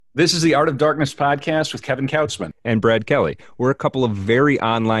This is the Art of Darkness podcast with Kevin Kautzman. And Brad Kelly. We're a couple of very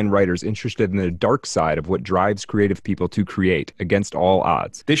online writers interested in the dark side of what drives creative people to create against all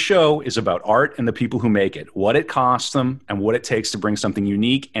odds. This show is about art and the people who make it, what it costs them, and what it takes to bring something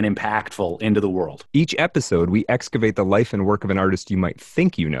unique and impactful into the world. Each episode, we excavate the life and work of an artist you might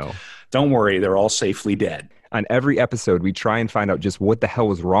think you know. Don't worry, they're all safely dead. On every episode, we try and find out just what the hell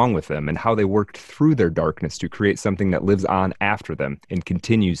was wrong with them and how they worked through their darkness to create something that lives on after them and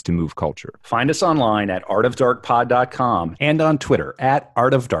continues to move culture. Find us online at artofdarkpod.com and on Twitter at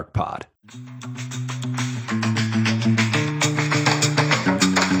artofdarkpod.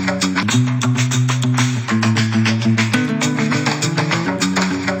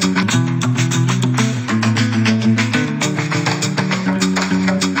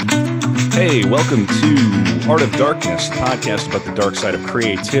 Hey, welcome to Art of Darkness, the podcast about the dark side of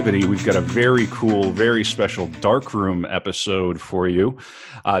creativity. We've got a very cool, very special Darkroom episode for you.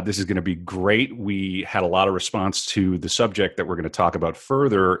 This is going to be great. We had a lot of response to the subject that we're going to talk about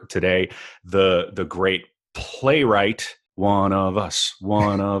further today, the great playwright, one of us,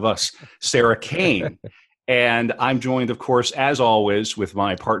 Sarah Kane. And I'm joined, of course, as always, with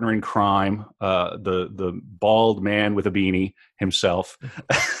my partner in crime, the bald man with a beanie himself.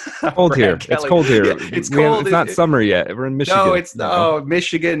 Cold here. It's cold here. Yeah, it's cold. It's not summer yet. We're in Michigan.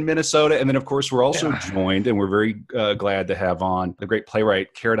 Michigan, Minnesota. And then, of course, we're also joined, and we're very glad to have on the great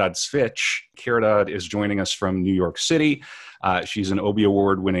playwright, Caridad Svic. Caridad is joining us from New York City. She's an Obie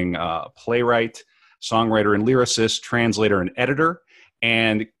Award-winning playwright, songwriter and lyricist, translator and editor.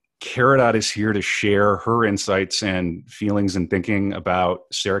 And Caridad is here to share her insights and feelings and thinking about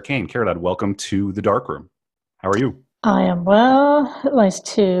Sarah Kane. Caridad, welcome to the Darkroom. How are you? I am well. Nice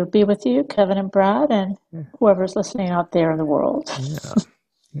to be with you, Kevin and Brad, and whoever's listening out there in the world.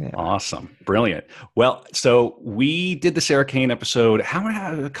 Yeah. Awesome. Brilliant. Well, so we did the Sarah Kane episode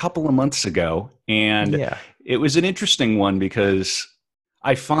a couple of months ago, and it was an interesting one because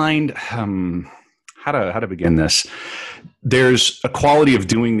I find how to begin this. There's a quality of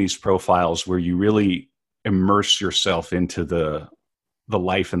doing these profiles where you really immerse yourself into the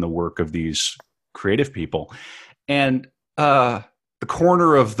life and the work of these creative people. And the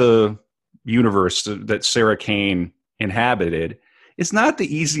corner of the universe that Sarah Kane inhabited is not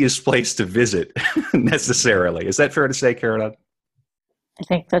the easiest place to visit necessarily. Is that fair to say, Caridad? I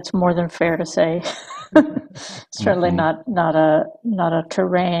think that's more than fair to say. Certainly not a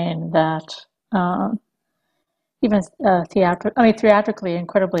terrain that even theatrically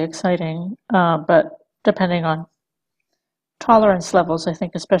incredibly exciting, but depending on tolerance levels, I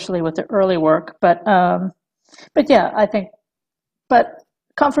think, especially with the early work. But yeah, I think, but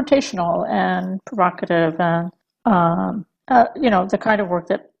confrontational and provocative, and the kind of work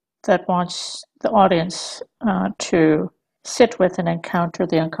that wants the audience to sit with and encounter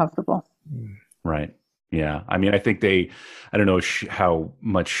the uncomfortable. Right. Yeah. I mean, I think I don't know how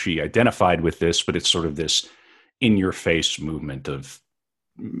much she identified with this, but it's sort of this in-your-face movement of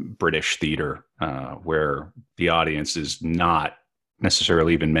British theater where the audience is not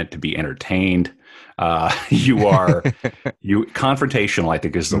necessarily even meant to be entertained. Confrontational, I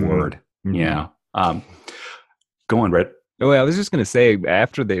think, is the word. Mm-hmm. Yeah. Go on, Brett. Oh, I was just going to say,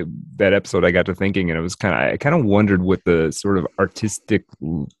 after that episode, I got to thinking, and I kind of wondered what the sort of artistic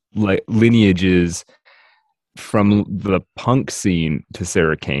lineage is from the punk scene to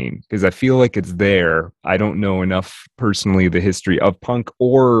Sarah Kane, because I feel like it's there. I don't know enough personally the history of punk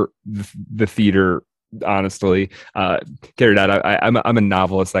or the theater, honestly. Caridad, I'm a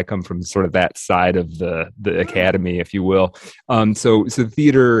novelist. I come from sort of that side of the academy, if you will. So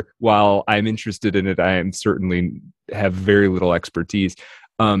theater, while I'm interested in it, I am certainly have very little expertise.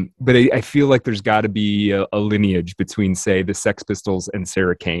 But I feel like there's got to be a lineage between, say, the Sex Pistols and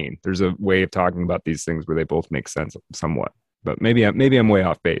Sarah Kane. There's a way of talking about these things where they both make sense somewhat. But maybe I'm way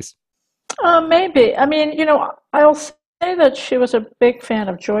off base. Maybe. I mean, I'll say that she was a big fan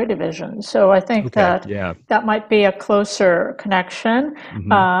of Joy Division, so I think that might be a closer connection.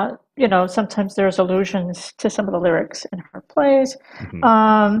 Mm-hmm. Sometimes there's allusions to some of the lyrics in her plays.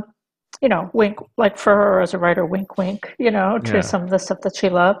 Mm-hmm. Wink, like for her as a writer, wink, wink, to some of the stuff that she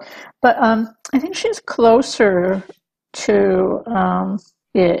loved. But I think she's closer to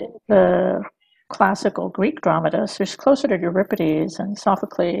the classical Greek dramatists. She's closer to Euripides and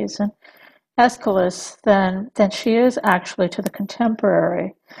Sophocles and Aeschylus than she is actually to the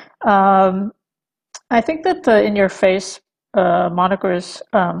contemporary. I think that the in-your-face monikers,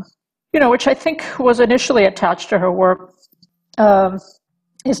 which I think was initially attached to her work,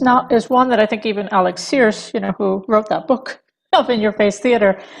 is one that I think even Alex Sears, who wrote that book of In Your Face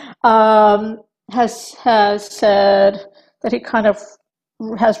Theater, has said that he kind of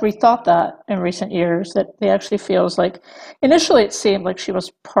has rethought that in recent years, that he actually feels like initially it seemed like she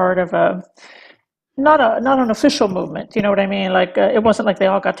was part of a not an official movement. You know what I mean? Like it wasn't like they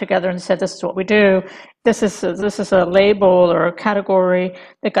all got together and said, "This is what we do." This is a label or a category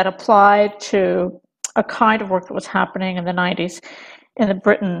that got applied to a kind of work that was happening in the 90s in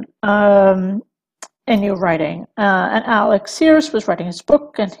Britain. In new writing, and Alex Sears was writing his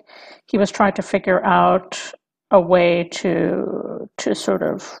book, and he was trying to figure out a way to sort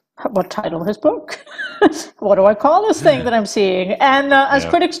of what title his book. What do I call this thing that I'm seeing? And as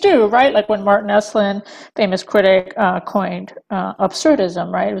critics do, right? Like when Martin Esslin, famous critic, coined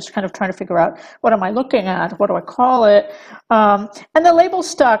absurdism, right? It was kind of trying to figure out, what am I looking at? What do I call it? And the label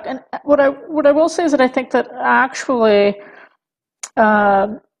stuck. And what I will say is that I think that actually,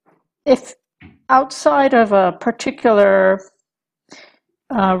 if outside of a particular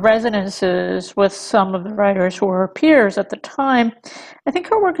resonances with some of the writers who were her peers at the time, I think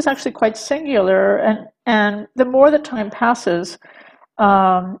her work is actually quite singular. And the more that time passes,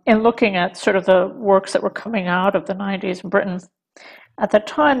 in looking at sort of the works that were coming out of the 90s in Britain at the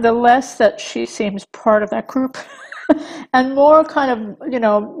time, the less that she seems part of that group and more kind of,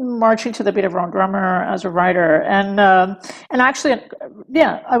 marching to the beat of her own drummer as a writer. And actually,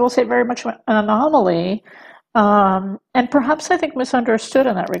 I will say very much an anomaly. And perhaps I think misunderstood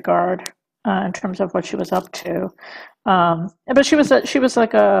in that regard, in terms of what she was up to. But she was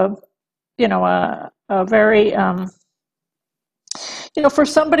like a very, for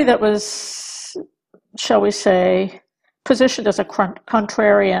somebody that was, shall we say, positioned as a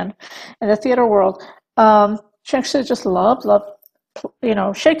contrarian in the theater world, she actually just loved,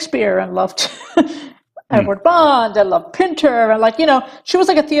 Shakespeare, and loved Edward Bond, and loved Pinter, and she was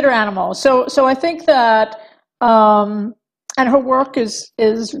like a theater animal. So I think that, and her work is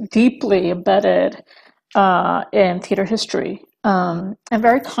deeply embedded in theater history, and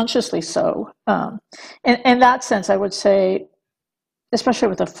very consciously so. In that sense, I would say, especially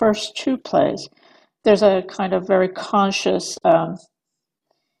with the first two plays, there's a kind of very conscious,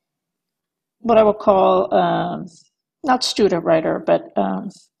 what I would call, not student writer, but,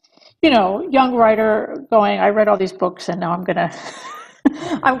 young writer going, I read all these books and now I'm gonna,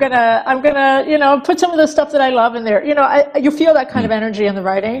 put some of the stuff that I love in there. You feel that kind of energy in the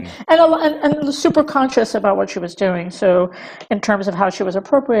writing, and super conscious about what she was doing. So in terms of how she was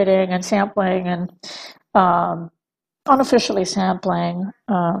appropriating and sampling and unofficially sampling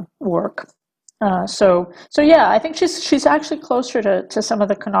work. So I think she's actually closer to some of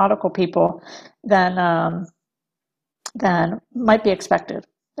the canonical people than might be expected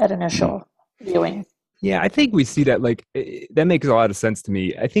at initial viewing. Yeah, I think we see that, that makes a lot of sense to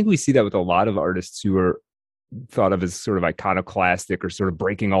me. I think we see that with a lot of artists who are thought of as sort of iconoclastic or sort of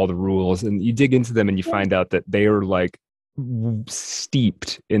breaking all the rules, and you dig into them and you find out that they are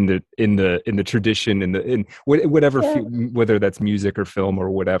steeped in the tradition, in whatever whether that's music or film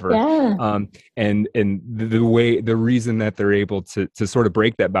or whatever, and the reason that they're able to sort of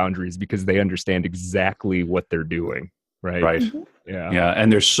break that boundary is because they understand exactly what they're doing, right? Mm-hmm.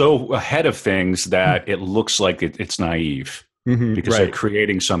 And they're so ahead of things that it looks like it's naive, because they're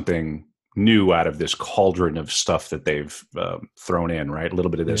creating something new out of this cauldron of stuff that they've thrown in, right? A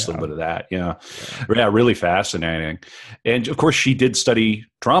little bit of this, a little bit of that. Yeah, really fascinating. And of course, she did study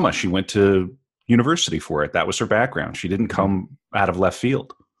drama. She went to university for it. That was her background. She didn't come out of left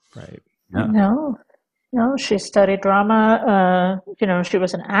field. Right. Yeah. No, she studied drama. She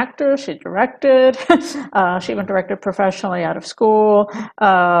was an actor. She directed. She even directed professionally out of school.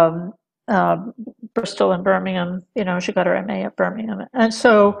 Bristol and Birmingham. She got her MA at Birmingham, and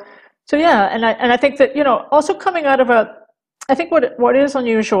so and I think that also coming out of I think what is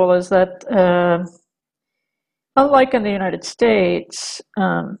unusual is that unlike in the United States,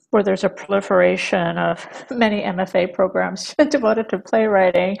 where there's a proliferation of many MFA programs devoted to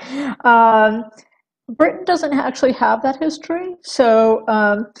playwriting, Britain doesn't actually have that history. So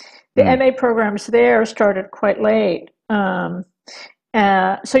the MA programs there started quite late. So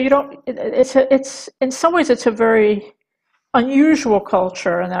you don't. It's in some ways it's a very unusual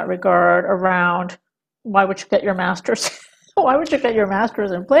culture in that regard around why would you get your master's? Why would you get your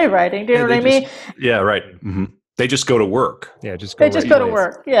master's in playwriting? Do you know what I mean? Yeah, right. Mm-hmm. They just go to work. Yeah, they just go to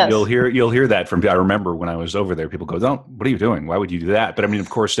work. Yes. You'll hear that from. I remember when I was over there, people go, "Oh, what are you doing? Why would you do that?" But I mean, of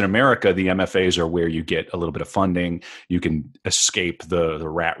course, in America, the MFAs are where you get a little bit of funding. You can escape the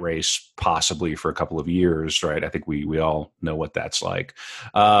rat race possibly for a couple of years, right? I think we all know what that's like.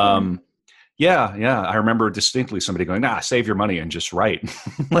 Yeah, yeah. I remember distinctly somebody going, save your money and just write.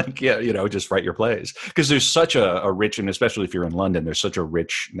 Like, yeah, just write your plays. Because there's such a rich, and especially if you're in London, there's such a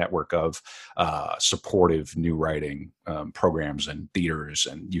rich network of supportive new writing programs and theaters,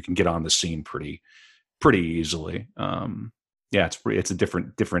 and you can get on the scene pretty easily. Yeah, it's a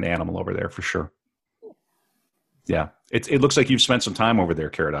different animal over there for sure. Yeah, it looks like you've spent some time over there,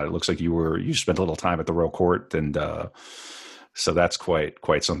 Caridad. It looks like you spent a little time at the Royal Court, and so that's quite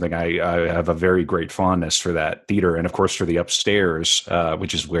something. I have a very great fondness for that theater, and of course for the upstairs,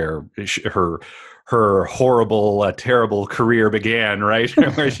 which is where her horrible, terrible career began, right?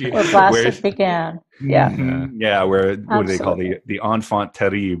 where began. Yeah, yeah. Where what do they call the enfant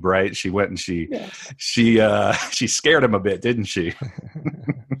terrible? Right? She went and she scared him a bit, didn't she?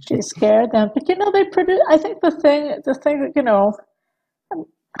 She scared them, but they produced. I think the thing that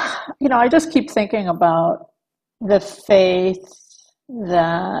I just keep thinking about the faith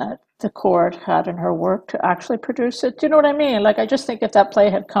that the court had in her work to actually produce it. Do you know what I mean? Like, I just think if that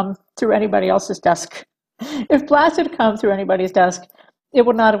play had come through anybody else's desk, if Blast had come through anybody's desk, it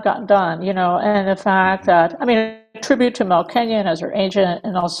would not have gotten done, and the fact that, a tribute to Mel Kenyon as her agent,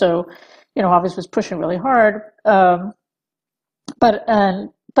 and also, obviously was pushing really hard. But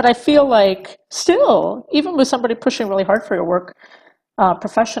I feel like still, even with somebody pushing really hard for your work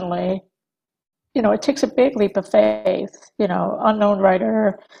professionally, it takes a big leap of faith, unknown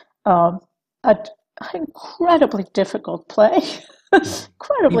writer, an incredibly difficult play.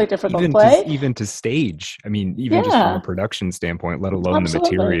 Incredibly difficult play. Even to stage. Just from a production standpoint, let alone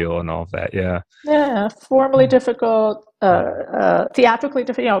Absolutely. The material and all of that. Yeah. Yeah. Formally difficult, theatrically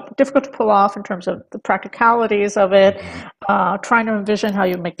difficult to pull off in terms of the practicalities of it, trying to envision how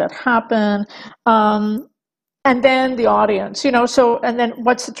you make that happen. And then the audience, and then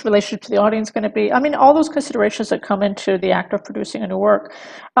what's its relationship to the audience going to be? All those considerations that come into the act of producing a new work.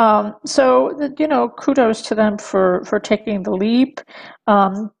 Kudos to them for taking the leap.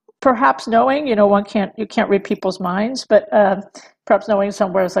 Perhaps knowing, you can't read people's minds, but perhaps knowing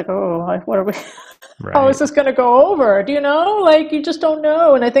somewhere it's like, oh, what are we, right. How is this going to go over? Do you just don't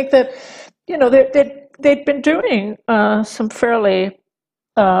know. And I think that, they'd been doing some fairly,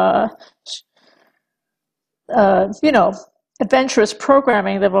 adventurous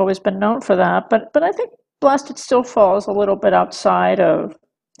programming. They've always been known for that, but I think Blasted still falls a little bit outside of,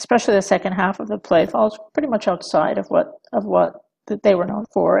 especially the second half of the play, falls pretty much outside of what they were known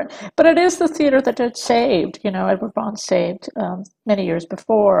for. But it is the theater that it saved. Edward Bond saved many years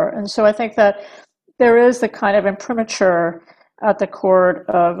before, and so I think that there is the kind of imprimatur at the court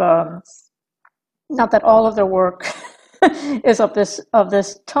of not that all of their work is of this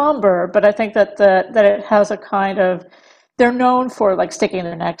timbre, but I think that it has a kind of, they're known for like sticking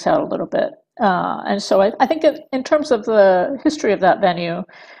their necks out a little bit, and so I think in terms of the history of that venue,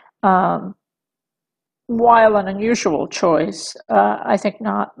 while an unusual choice, I think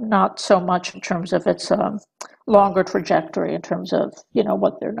not so much in terms of its longer trajectory in terms of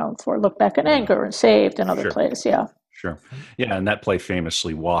what they're known for. Look Back in Anger and Saved and other plays, yeah. Sure. Yeah, and that play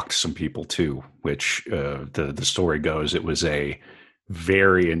famously walked some people too, which the story goes, it was a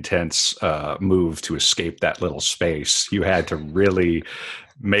very intense move to escape that little space. You had to really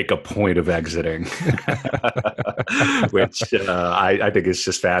make a point of exiting, which I think is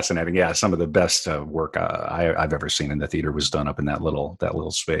just fascinating. Yeah, some of the best work I've ever seen in the theater was done up in that little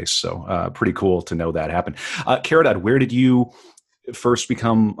space. So pretty cool to know that happened. Caridad, where did you first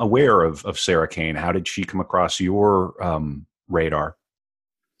become aware of Sarah Kane? How did she come across your radar?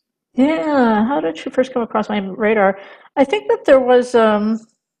 Yeah, how did she first come across my radar? I think that there was, so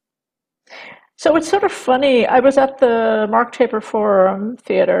it's sort of funny. I was at the Mark Taper Forum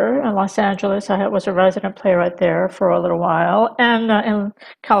Theater in Los Angeles. I was a resident playwright there for a little while, and in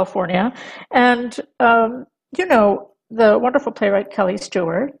California. And, the wonderful playwright Kelly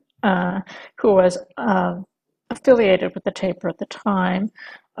Stewart, who was affiliated with the Taper at the time,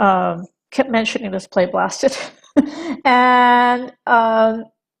 kept mentioning this play Blasted. And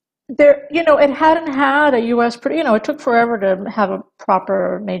there, it hadn't had a U.S. it took forever to have a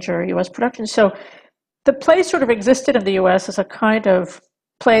proper major U.S. production. So the play sort of existed in the U.S. as a kind of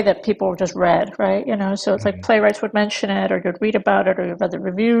play that people just read, right? So it's like playwrights would mention it, or you'd read about it, or you'd read the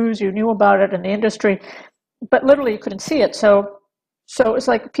reviews, you knew about it in the industry, but literally you couldn't see it. So it's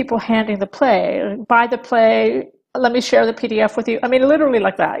like people handing the play, buy the play, let me share the PDF with you. Literally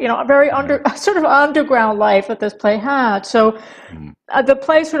like that, a very sort of underground life that this play had. So the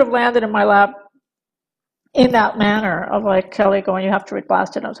play sort of landed in my lap in that manner of like Kelly going, you have to read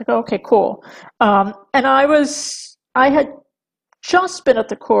Blasted. I was like, oh, okay, cool. And I had just been at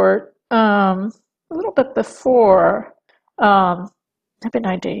the court a little bit before I've been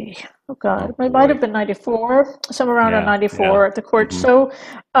 90. Oh God, it might have been 94, somewhere around 94 at the court. Mm-hmm. So,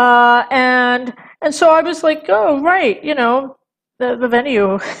 and so I was like, oh right, the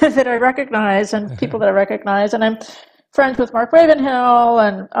venue that I recognize and people that I recognize, and I'm friends with Mark Ravenhill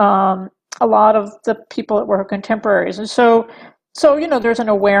and a lot of the people that were contemporaries, and so there's an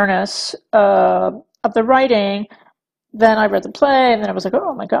awareness of the writing. Then I read the play, and then I was like,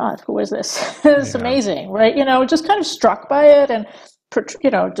 oh my God, who is this? It's amazing, right? Just kind of struck by it and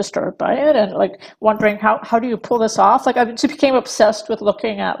disturbed by it, and like wondering how do you pull this off? Like I just became obsessed with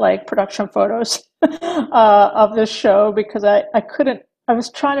looking at like production photos of this show, because I was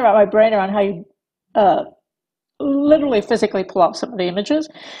trying to wrap my brain around how you literally physically pull off some of the images.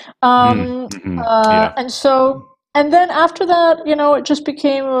 And then after that, it just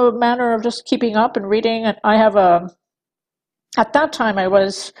became a matter of just keeping up and reading. And I have at that time I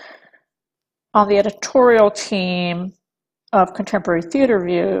was on the editorial team of Contemporary Theater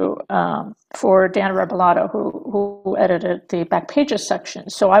Review for Dan Rebellato, who edited the back pages section.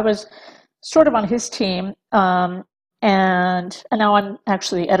 So I was sort of on his team, and now I'm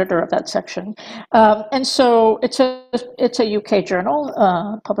actually editor of that section. And so it's a UK journal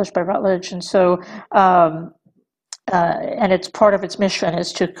published by Routledge, and so and it's part of its mission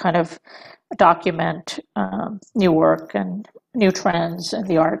is to kind of document new work and new trends in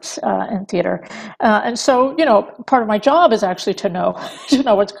the arts and theater, and so part of my job is actually to know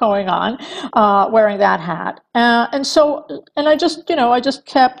what's going on, wearing that hat, and I just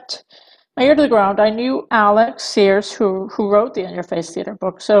kept my ear to the ground. I knew Alex Sears, who wrote the In Your Face Theater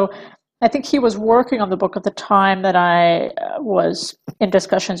book, so I think he was working on the book at the time that I was in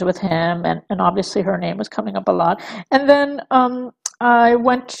discussions with him, and obviously her name was coming up a lot. And then I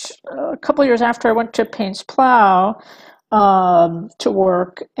went a couple of years after, I went to Payne's Plough to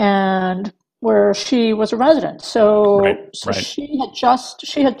work, and where she was a resident. So she had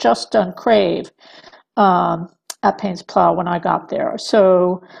just done Crave at Payne's Plough when I got there.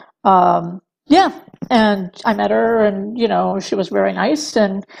 So and I met her, and she was very nice,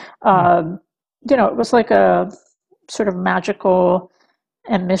 and it was like a sort of magical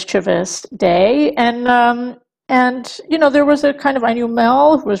and mischievous day, and there was a kind of, I knew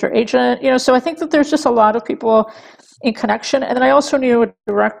Mel, who was her agent, so I think that there's just a lot of people in connection. And then I also knew a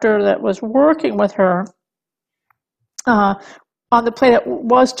director that was working with her on the play that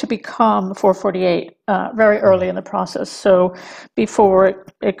was to become 448 very early in the process. So before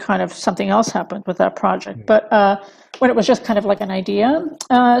it kind of, something else happened with that project. But when it was just kind of like an idea.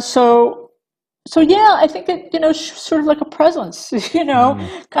 So yeah, I think it, sort of like a presence,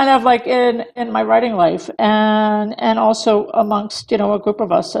 kind of like in my writing life, and also amongst, a group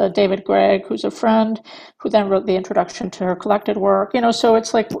of us, David Gregg, who's a friend, who then wrote the introduction to her collected work, so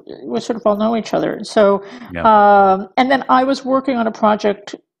it's like we sort of all know each other. And so, and then I was working on a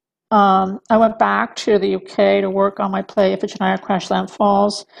project. I went back to the UK to work on my play Iphigenia Crash Land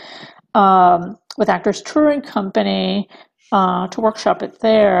Falls with Actors Touring Company, to workshop it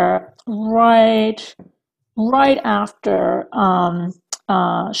there right after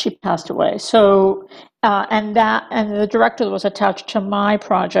she passed away. So and the director that was attached to my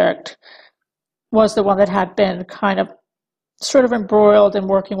project was the one that had been kind of sort of embroiled in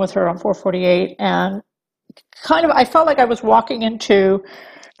working with her on 448, and kind of I felt like I was walking into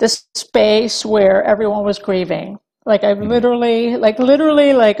this space where everyone was grieving. Like I literally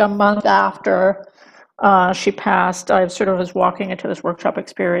like a month after she passed, I sort of was walking into this workshop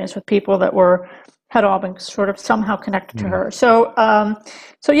experience with people that had all been sort of somehow connected to her. So,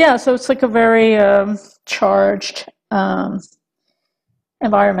 so it's like a very charged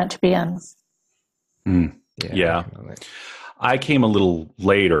environment to be in. Yeah. I came a little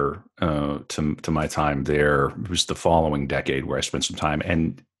later to my time there. It was the following decade where I spent some time,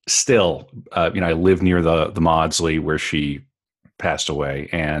 and still, I live near the Maudsley where she passed away,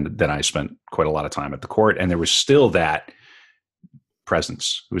 and then I spent quite a lot of time at the court, and there was still that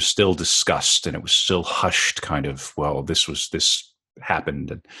presence. It was still discussed, and it was still hushed, kind of, well, this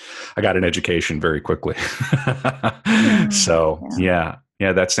happened, and I got an education very quickly. So yeah,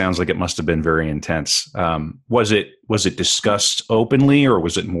 that sounds like it must have been very intense. Was it discussed openly, or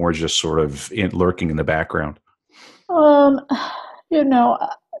was it more just sort of lurking in the background?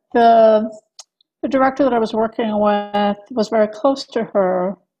 The director that I was working with was very close to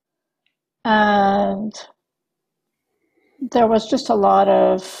her, and there was just a lot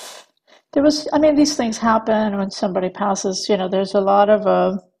of, these things happen when somebody passes, there's a lot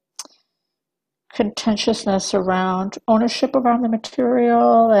of contentiousness around ownership around the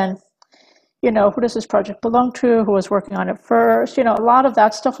material, and, who does this project belong to, who was working on it first, a lot of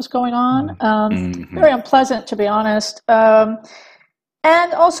that stuff was going on. Very unpleasant, to be honest.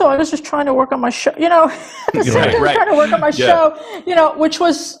 And also, I was just trying to work on my show, at the same time trying to work on my show, which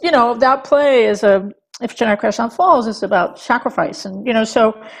was, that play is If Generic Restaurant Falls is about sacrifice. And,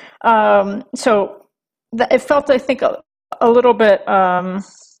 it felt, I think, a little bit kind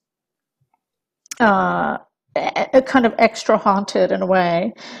of extra haunted in a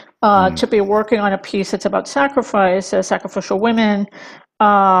way, to be working on a piece that's about sacrifice, sacrificial women,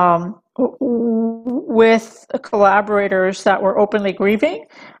 with collaborators that were openly grieving,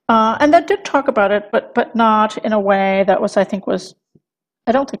 and that did talk about it, but not in a way that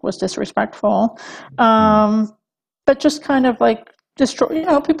I don't think was disrespectful, but just kind of like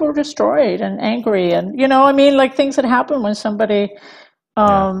people were destroyed and angry, and like things that happen when somebody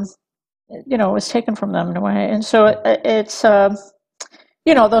was taken from them in a way. And so it's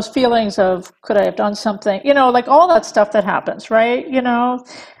those feelings of, could I have done something, like all that stuff that happens, right?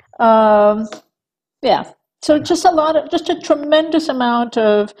 So just a tremendous amount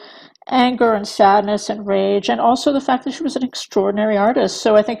of anger and sadness and rage, and also the fact that she was an extraordinary artist.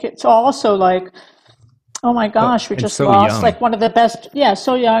 So I think it's also like, oh my gosh, we just lost young. Like one of the best,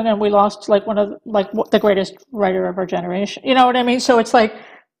 so young, and we lost like one of the greatest writer of our generation. You know what I mean? So it's like,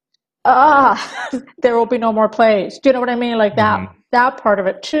 there will be no more plays. Do you know what I mean? Like that part of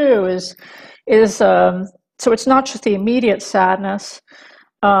it too is so it's not just the immediate sadness,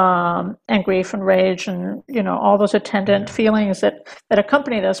 and grief and rage and all those attendant feelings that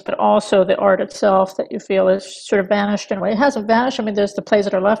accompany this, but also the art itself that you feel is sort of vanished in a way. It hasn't vanished. I mean, there's the plays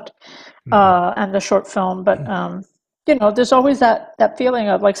that are left, and the short film, but there's always that feeling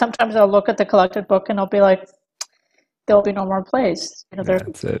of, like, sometimes I'll look at the collected book and I'll be like, there'll be no more plays.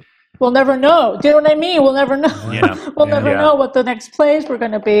 That's it. We'll never know. Do you know what I mean? We'll never know. We'll never know what the next plays were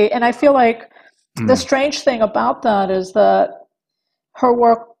going to be. And I feel like the strange thing about that is that her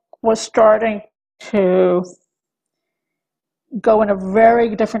work was starting to go in a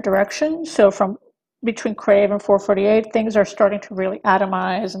very different direction. So from between Crave and 448, things are starting to really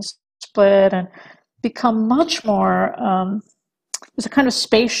atomize and split and become much more, there's a kind of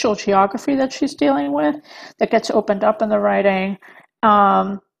spatial geography that she's dealing with that gets opened up in the writing.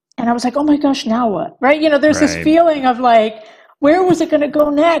 And I was like, oh my gosh, now what? Right? There's this feeling of like, where was it going to go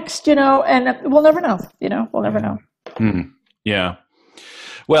next? And we'll never know. We'll never know. Yeah.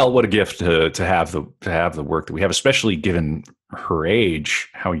 Well, what a gift to have the work that we have, especially given her age,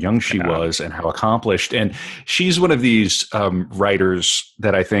 how young she was, and how accomplished. And she's one of these writers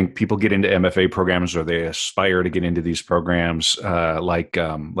that I think people get into MFA programs, or they aspire to get into these programs, like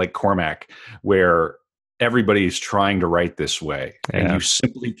Cormac, where everybody's trying to write this way, and you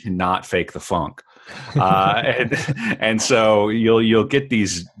simply cannot fake the funk. And so you'll get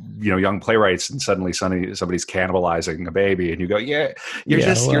these young playwrights, and suddenly somebody's cannibalizing a baby, and you go, you're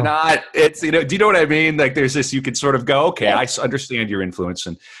not. It's do you know what I mean? Like, there's this, you can sort of go, okay, I understand your influence,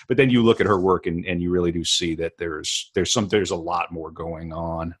 but then you look at her work and you really do see that there's a lot more going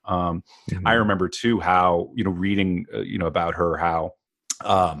on. I remember too how reading about her, how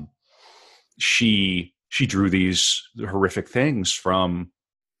she drew these horrific things from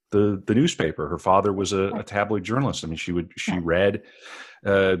the newspaper. Her father was a tabloid journalist. I mean, she read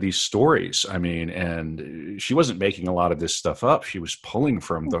these stories. I mean, and she wasn't making a lot of this stuff up. She was pulling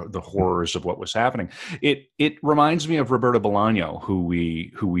from the horrors of what was happening. It reminds me of Roberta Bolaño, who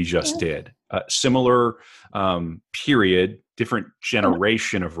we just did. Similar period, different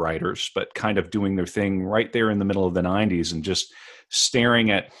generation of writers, but kind of doing their thing right there in the middle of the 90s, and just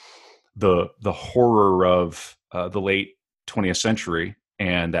staring at the horror of the late 20th century,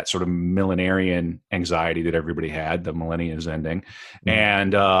 and that sort of millenarian anxiety that everybody had, the millennia is ending.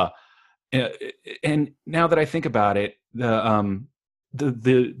 And now that I think about it,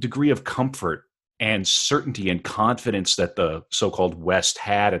 the degree of comfort and certainty and confidence that the so-called West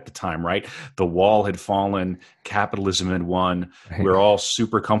had at the time, right? The wall had fallen, capitalism had won. Right. We're all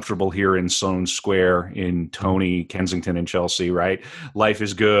super comfortable here in Sloane Square, in Tony, Kensington, and Chelsea, right? Life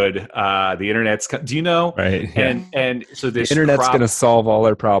is good. The internet's, do you know? Right. And so this the internet's going to solve all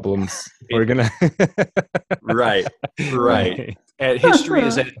our problems. We're going to. Right. And history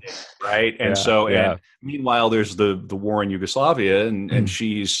is ending, right? And and meanwhile, there's the war in Yugoslavia, and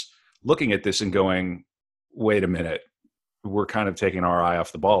she's looking at this and going, wait a minute, we're kind of taking our eye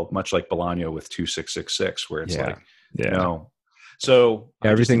off the ball, much like Bolaño with 2666, where it's no. So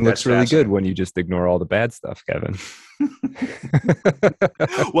everything looks really good when you just ignore all the bad stuff, Kevin.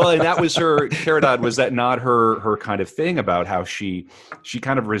 Well, and that was her, Caridad, was that not her kind of thing about how she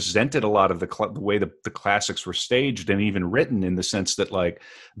kind of resented a lot of the way the classics were staged and even written, in the sense that, like,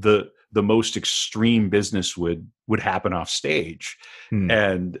 the most extreme business would would happen off stage.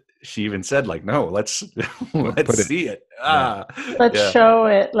 And she even said, like, no, let's see it. Let's show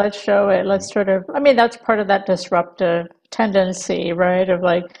it. Let's sort of, I mean, that's part of that disruptive tendency, right? Of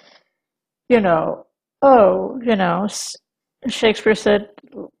like, Shakespeare said,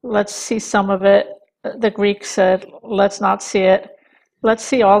 let's see some of it. The Greeks said, let's not see it. Let's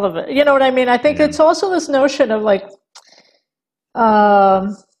see all of it. You know what I mean? I think it's also this notion of like,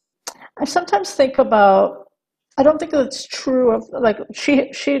 I sometimes think about, I don't think it's true of, like,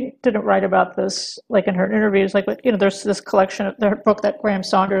 she didn't write about this, like, in her interviews, like, there's this collection of the book that Graham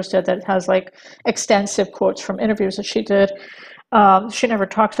Saunders did that has like extensive quotes from interviews that she did. She never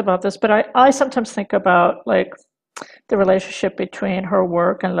talks about this, but I sometimes think about like the relationship between her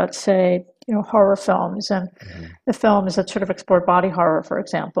work and, let's say, horror films and the films that sort of explore body horror, for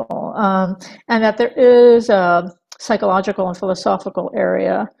example, and that there is a psychological and philosophical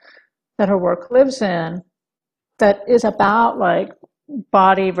area that her work lives in that is about like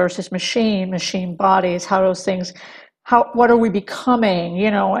body versus machine bodies, how those things, what are we becoming,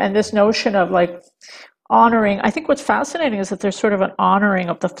 and this notion of like honoring. I think what's fascinating is that there's sort of an honoring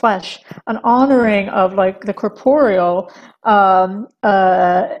of the flesh, an honoring of like the corporeal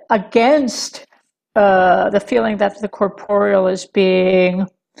against the feeling that the corporeal is being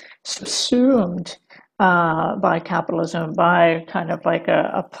subsumed by capitalism, by kind of like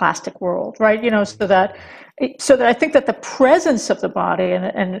a plastic world, right? So that I think that the presence of the body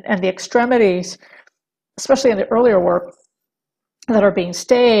and the extremities, especially in the earlier work that are being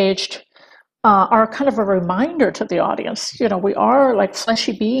staged, are kind of a reminder to the audience. We are like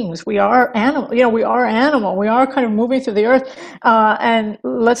fleshy beings. We are animal. We are animal. We are kind of moving through the earth, and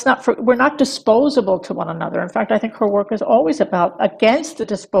we're not disposable to one another. In fact, I think her work is always about against the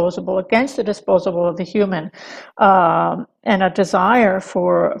disposable of the human, and a desire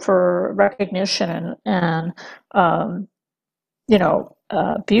for recognition and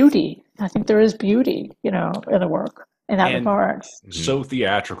beauty. I think there is beauty, in the work. In that regard. So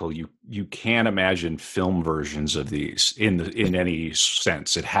theatrical, you can't imagine film versions of these in any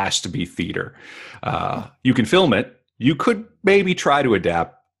sense. It has to be theater. You can film it. You could maybe try to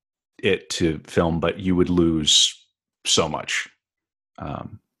adapt it to film, but you would lose so much.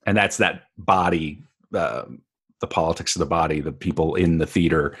 And that's that body, the politics of the body, the people in the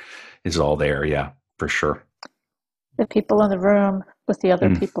theater is all there. Yeah, for sure. The people in the room with the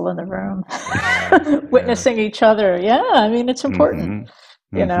other people in the room, witnessing each other. Yeah, I mean, it's important,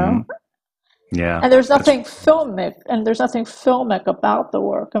 Yeah. And there's nothing filmic, about the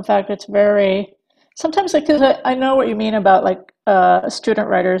work. In fact, it's very, sometimes, because I know what you mean about like student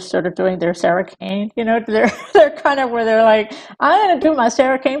writers sort of doing their Sarah Kane, they're kind of where they're like, I'm going to do my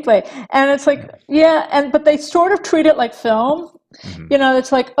Sarah Kane play. And it's like, but they sort of treat it like film.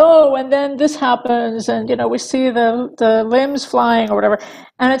 It's like, oh, and then this happens, and we see the limbs flying or whatever,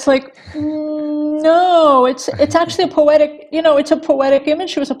 and it's like, no, it's actually a poetic, it's a poetic image.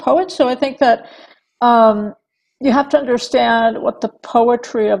 She was a poet, so I think that you have to understand what the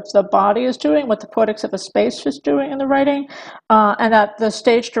poetry of the body is doing, what the poetics of the space is doing in the writing, and that the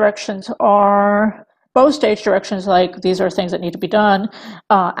stage directions are both stage directions, like these are things that need to be done,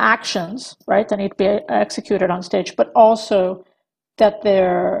 actions, right, that need to be executed on stage, but also that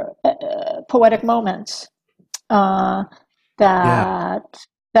they're poetic moments that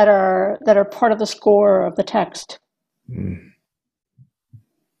are part of the score of the text.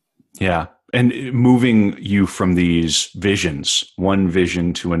 Yeah, and moving you from these visions, one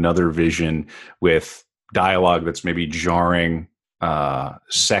vision to another vision, with dialogue that's maybe jarring,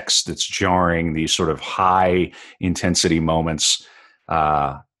 sex that's jarring, these sort of high intensity moments.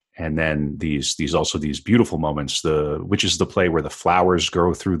 And then these beautiful moments, which is the play where the flowers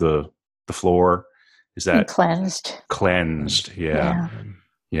grow through the floor. Is that cleansed? Yeah,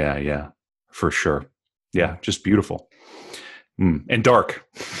 for sure. Yeah, just beautiful. And dark.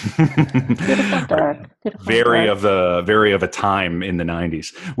 Beautiful dark. Very of a time in the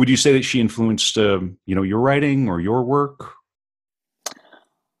 90s. Would you say that she influenced your writing or your work?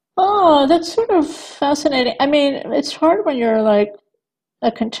 Oh, that's sort of fascinating. I mean, it's hard when you're like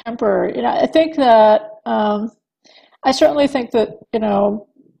a contemporary. I think that I certainly think that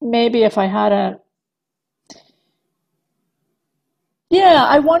maybe if I hadn't,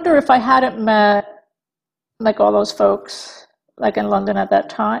 I wonder if I hadn't met like all those folks like in London at that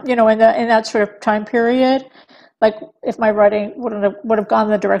time, in that sort of time period, like if my writing would have gone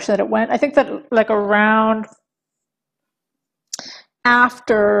in the direction that it went. I think that like around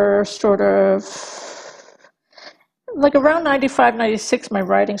after sort of like around 95, 96, my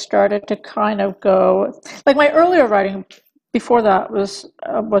writing started to kind of go, like my earlier writing before that was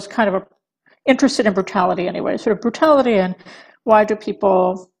kind of interested in brutality anyway, sort of brutality and why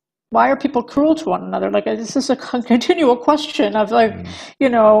are people cruel to one another? Like, this is a continual question of like,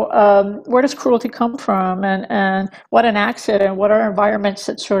 where does cruelty come from, and what enacts it, and what are environments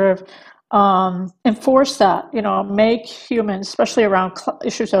that sort of enforce that, make humans, especially around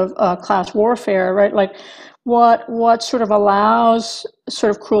issues of class warfare, right? Like, what sort of allows sort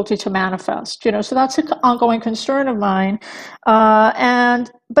of cruelty to manifest, so that's an ongoing concern of mine.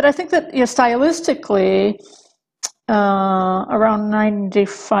 But I think that, stylistically, around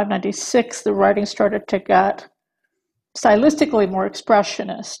 95, 96, the writing started to get stylistically more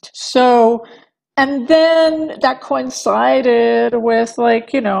expressionist. So, and then that coincided with,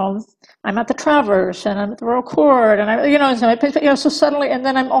 like, I'm at the Traverse and I'm at the Royal Court, and so suddenly, and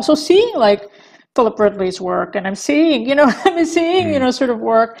then I'm also seeing like Philip Ridley's work, and I'm seeing, sort of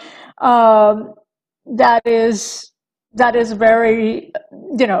work that is very,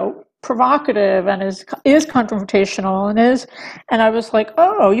 provocative and is confrontational and I was like,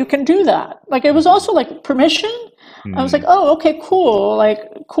 oh, you can do that. Like, it was also like permission. I was like, oh, okay, cool, like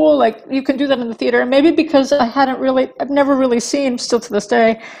you can do that in the theater. And maybe because I've never really seen, still to this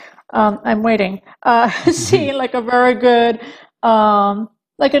day, I'm waiting, seen like a very good,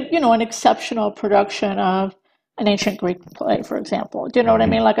 like an exceptional production of an ancient Greek play, for example. Do you know what I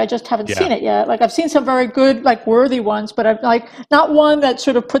mean? Like, I just haven't seen it yet. Like, I've seen some very good, like, worthy ones, but I've like not one that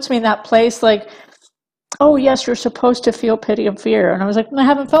sort of puts me in that place, like, oh yes, you're supposed to feel pity and fear. And I was like, I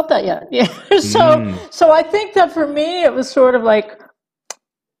haven't felt that yet. Yeah. So I think that for me, it was sort of like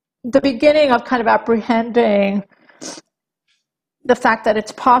the beginning of kind of apprehending the fact that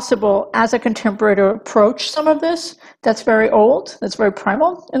it's possible as a contemporary to approach some of this that's very old, that's very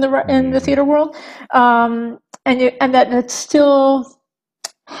primal in the theater world, and that it still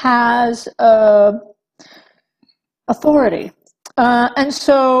has authority, and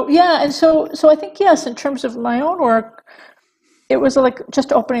so I think, yes, in terms of my own work, it was like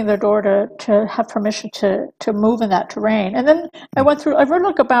just opening the door to have permission to move in that terrain. And then I've read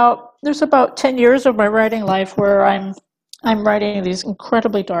there's about 10 years of my writing life where I'm writing these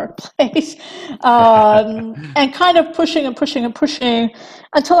incredibly dark plays, and kind of pushing and pushing and pushing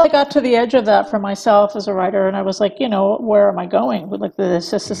until I got to the edge of that for myself as a writer, and I was like, where am I going with like this?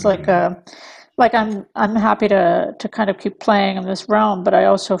 This is like I'm happy to kind of keep playing in this realm, but I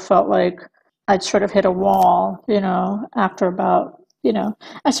also felt like I'd sort of hit a wall, after about,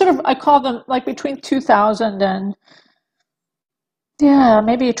 I call them like between 2000 and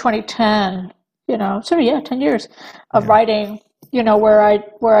maybe 2010. 10 years of writing, where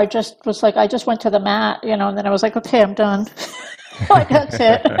I just was like, I just went to the mat, and then I was like, okay, I'm done. Like, that's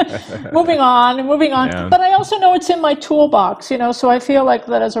it. moving on. Yeah. But I also know it's in my toolbox, so I feel like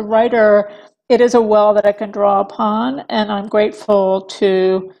that as a writer, it is a well that I can draw upon, and I'm grateful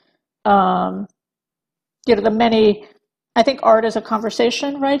to, the many, I think art is a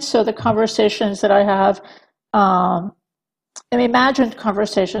conversation, right? So the conversations that I have, imagined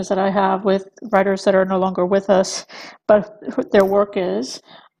conversations that I have with writers that are no longer with us, but their work is,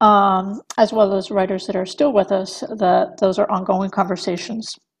 as well as writers that are still with us, that those are ongoing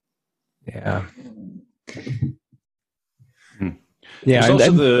conversations. Yeah. Yeah.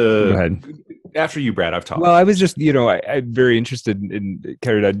 Also go ahead. After you, Brad, I've talked. Well, I was just, I'm very interested in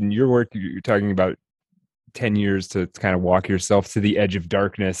Caridad, in your work. You're talking about 10 years to kind of walk yourself to the edge of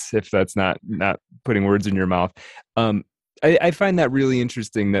darkness, if that's not putting words in your mouth. I find that really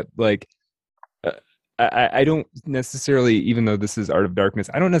interesting that, like, I don't necessarily, even though this is Art of Darkness,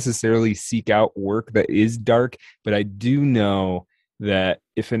 I don't necessarily seek out work that is dark, but I do know that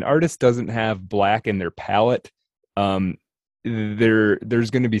if an artist doesn't have black in their palette,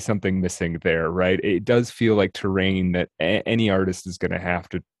 there's going to be something missing there, right? It does feel like terrain that any artist is going to have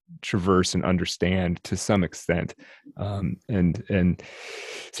to traverse and understand to some extent. And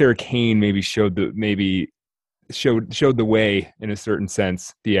Sarah Kane maybe showed the way in a certain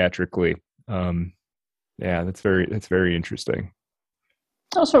sense theatrically. That's very interesting.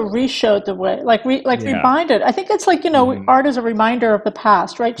 Also reshowed the way, reminded. I think it's like, art is a reminder of the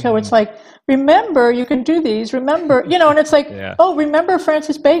past, right? So it's like, remember, you can do these, remember, and it's like, oh, remember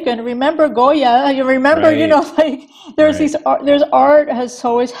Francis Bacon, remember Goya, you remember, right. There's there's art has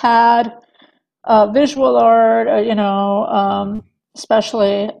always had, visual art,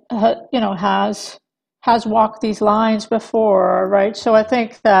 especially, has walked these lines before, right? So I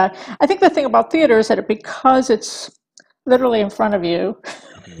think the thing about theater is that because it's literally in front of you,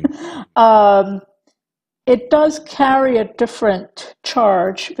 it does carry a different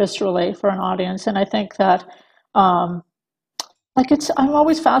charge viscerally for an audience. And I think that, I'm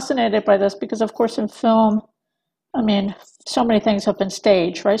always fascinated by this because, of course, in film, I mean, so many things have been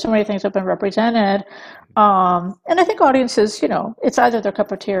staged, right? So many things have been represented. And I think audiences, it's either their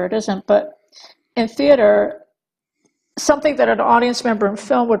cup of tea or it isn't. But in theater, something that an audience member in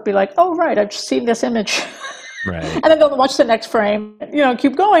film would be like, oh, right, I've seen this image. Right. And then they'll watch the next frame,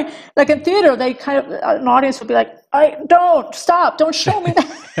 keep going. Like in theater, they an audience would be like, don't show me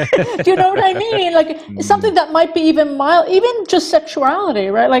that. Do you know what I mean? Like something that might be even mild, even just sexuality,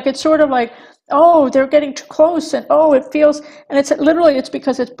 right? Like it's sort of like, oh, they're getting too close, and oh, it feels, and it's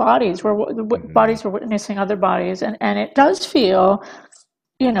because it's bodies, bodies were witnessing other bodies, and it does feel,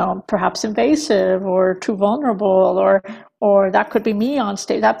 perhaps invasive or too vulnerable, or that could be me on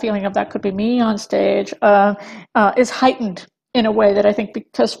stage. That feeling of that could be me on stage is heightened in a way that I think,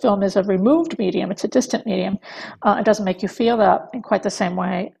 because film is a removed medium, it's a distant medium, it doesn't make you feel that in quite the same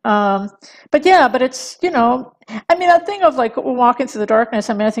way. But it's, that thing of like walk into the darkness,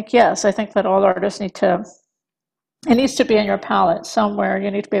 I think that all artists it needs to be in your palette somewhere.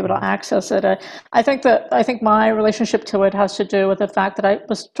 You need to be able to access it. I think my relationship to it has to do with the fact that I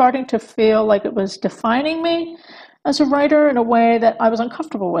was starting to feel like it was defining me as a writer in a way that I was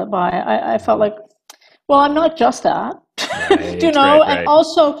uncomfortable with. I felt like, well, I'm not just that, right, right. And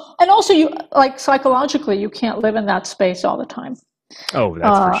also, you like psychologically, you can't live in that space all the time. Oh,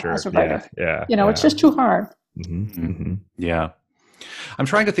 that's for sure. As a writer. Yeah. It's just too hard. Mm-hmm. Mm-hmm. Yeah. I'm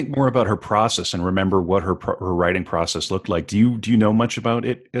trying to think more about her process and remember what her writing process looked like. Do you know much about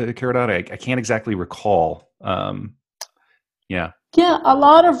it, Keridata? I can't exactly recall. Yeah. Yeah, a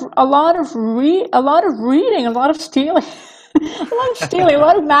lot of reading, a lot of stealing. A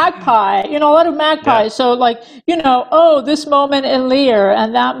lot of magpie, a lot of magpie. Yeah. So like, this moment in Lear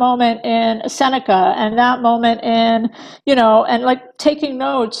and that moment in Seneca and that moment in, and like taking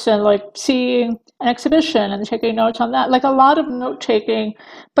notes and like seeing an exhibition and taking notes on that, like a lot of note taking,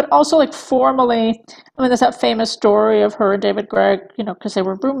 but also like formally. There's that famous story of her and David Gregg, because they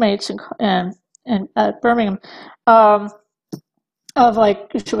were roommates in Birmingham, of like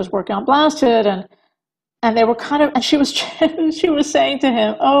she was working on Blasted and they were and she was saying to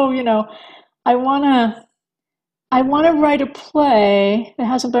him, oh, I want to write a play that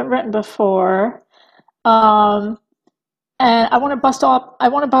hasn't been written before. And I want to bust all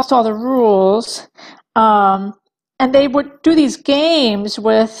the rules. And they would do these games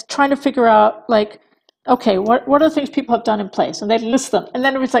with trying to figure out like, okay, what are the things people have done in plays? And they'd list them. And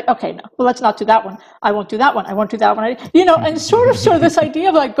then it was like, okay, no, well, let's not do that one. I won't do that one. I won't do that one. And sort of this idea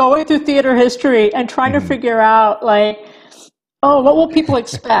of like going through theater history and trying to figure out like, oh, what will people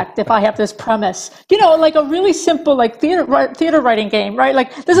expect if I have this premise? Like a really simple like theater writing game, right?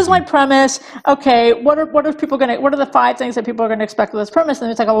 Like this is my premise. Okay, what are the 5 things that people are gonna expect with this premise? And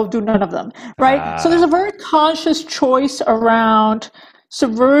it's like, I will do none of them, right? So there's a very conscious choice around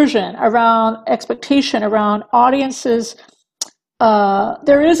subversion, around expectation, around audiences.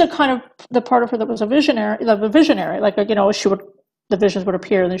 There is a kind of the part of her that was a visionary, like the visions would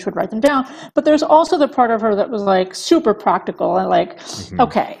appear and then she would write them down. But there's also the part of her that was like super practical and like,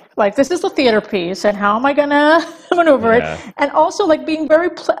 okay, like this is the theater piece and how am I gonna maneuver it? And also like being very,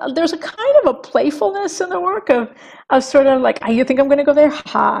 there's a kind of a playfulness in the work of sort of like, you think I'm gonna go there?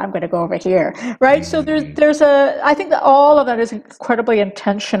 I'm gonna go over here, right? So I think that all of that is incredibly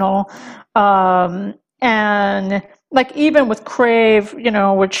intentional. And like even with Crave,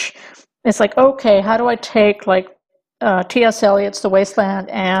 which is like, okay, how do I take like, T.S. Eliot's The Wasteland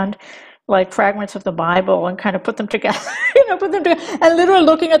and like fragments of the Bible and kind of put them together, and literally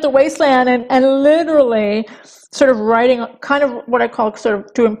looking at the wasteland and literally sort of writing kind of what I call sort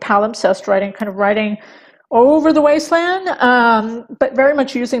of doing palimpsest writing, kind of writing over the wasteland, but very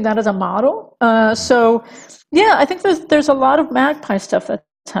much using that as a model. So yeah, I think there's a lot of magpie stuff that's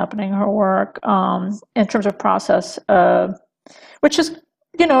happening in her work in terms of process, which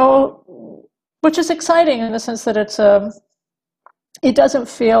is exciting in the sense that it doesn't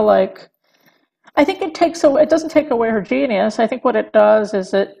feel like, I think it doesn't take away her genius. I think what it does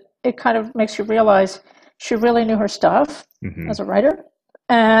is it kind of makes you realize she really knew her stuff as a writer,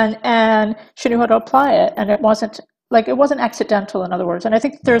 and she knew how to apply it, and it wasn't accidental, in other words. And I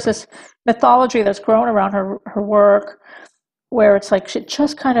think there's this mythology that's grown around her work, where it's like she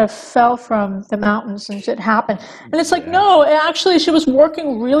just kind of fell from the mountains and it happened. And it's like, no, actually she was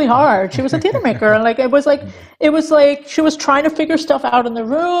working really hard. She was a theater maker. And it was like she was trying to figure stuff out in the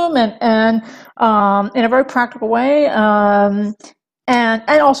room and in a very practical way. And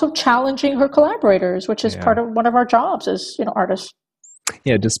also challenging her collaborators, which is part of one of our jobs as, artists.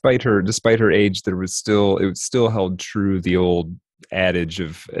 Yeah. Despite her age, it still held true the old adage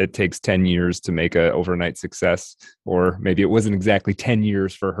of it takes 10 years to make a overnight success, or maybe it wasn't exactly 10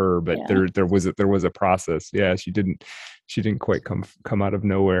 years for her, but there was a process. Yeah, she didn't quite come out of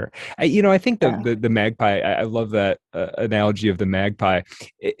nowhere. I think the magpie, I love that analogy of the magpie.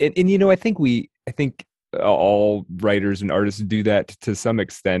 And I think all writers and artists do that to some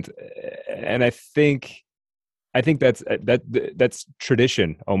extent. And I think that's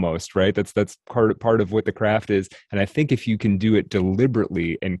tradition almost, right? That's part of what the craft is. And I think if you can do it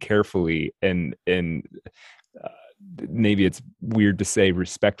deliberately and carefully and maybe it's weird to say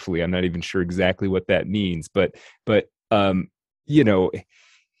respectfully, I'm not even sure exactly what that means, but I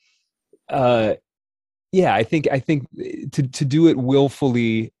think to do it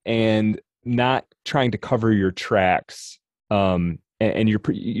willfully and not trying to cover your tracks, and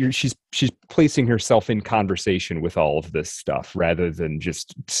she's placing herself in conversation with all of this stuff rather than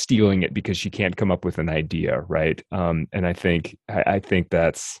just stealing it because she can't come up with an idea, right? And I think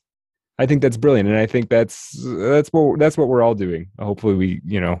that's brilliant, and I think that's what we're all doing. Hopefully,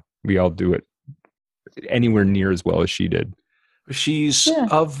 we all do it anywhere near as well as she did. She's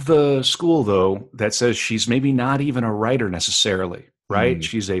of the school, though, that says she's maybe not even a writer necessarily, right?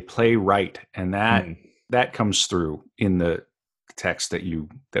 She's a playwright, and that comes through in the text that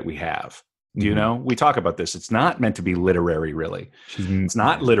we have. Do you know? We talk about this. It's not meant to be literary, really. It's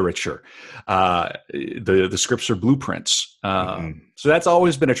not literature. The scripts are blueprints. So that's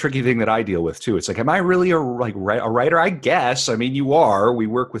always been a tricky thing that I deal with too. It's like, am I really a writer? I guess. I mean, you are. We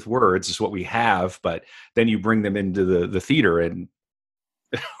work with words, is what we have. But then you bring them into the theater and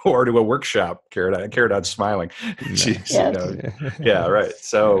or to a workshop. Caradon's smiling. Yeah, right.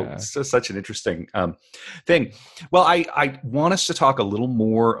 So it's just such an interesting thing. Well, I want us to talk a little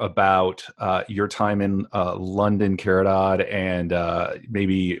more about your time in London, Caradon, and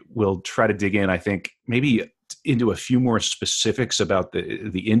maybe we'll try to dig in, I think, maybe into a few more specifics about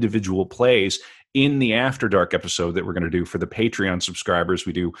the individual plays in the After Dark episode that we're going to do for the Patreon subscribers.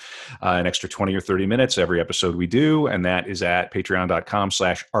 We do an extra 20 or 30 minutes every episode we do, and that is at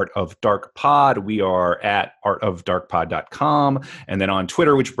patreon.com/artofdarkpod. We are at artofdarkpod.com. And then on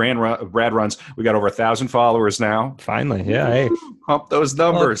Twitter, which Brad runs, we got over 1,000 followers now. Finally, yeah. Hey. Pump those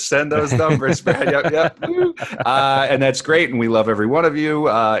numbers. Send those numbers, Brad. Yep. And that's great, and we love every one of you,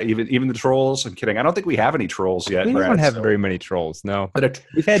 even the trolls. I'm kidding. I don't think we have any trolls yet, We Brad, don't have very many trolls, no. But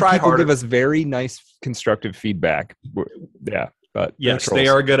we've had people give us very nice constructive feedback. But yes, they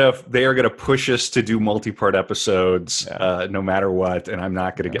are gonna push us to do multi-part episodes, no matter what, and I'm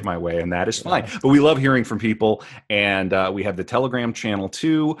not gonna get my way, and that is fine. But we love hearing from people, and we have the Telegram channel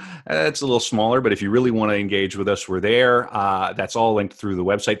too. It's a little smaller, but if you really want to engage with us, we're there. That's all linked through the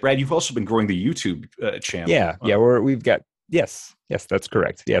website. Brad, you've also been growing the YouTube channel. We've got. Yes, that's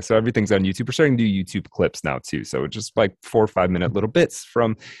correct. Yeah, so everything's on YouTube. We're starting to do YouTube clips now too. So just like 4 or 5 minute little bits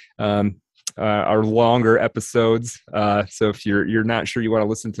from our longer episodes. So if you're not sure you want to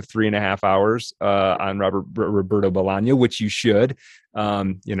listen to 3.5 hours on Roberto Bolaño, which you should,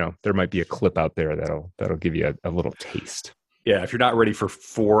 there might be a clip out there that'll give you a little taste. Yeah, if you're not ready for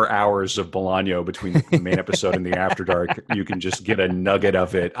 4 hours of Bolaño between the main episode and the After Dark, you can just get a nugget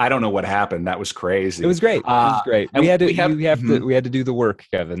of it. I don't know what happened. That was crazy. It was great. We had to do the work,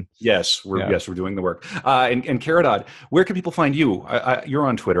 Kevin. Yes, we're doing the work. And Caradon, where can people find you? You're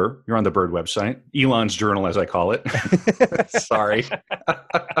on Twitter. You're on the Bird website, Elon's Journal, as I call it. Sorry.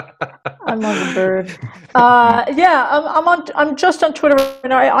 I'm on the Bird. I'm just on Twitter.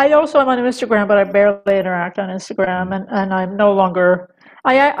 I also am on Instagram, but I barely interact on Instagram, and I'm no longer.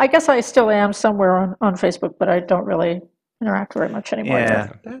 I guess I still am somewhere on Facebook, but I don't really interact very much anymore. Yeah,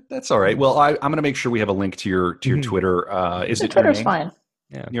 that's all right. Well, I'm going to make sure we have a link to your Twitter. Is it Twitter's fine?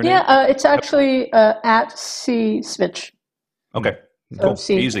 Yeah. It's actually at C Switch. Okay, cool.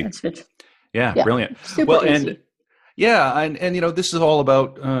 Easy. Switch. Yeah, brilliant. Super easy. And this is all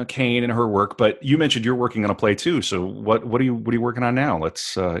about Kane and her work. But you mentioned you're working on a play too. So what are you working on now?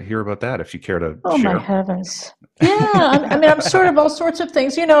 Let's hear about that if you care to share. Oh my heavens! Yeah, I'm sort of all sorts of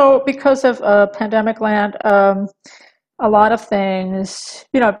things. Because of Pandemic Land, a lot of things.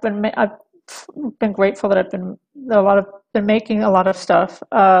 I've been grateful that I've been making a lot of stuff.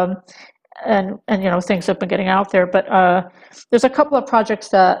 And things have been getting out there. But there's a couple of projects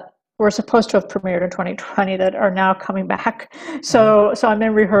that were supposed to have premiered in 2020 that are now coming back. So I'm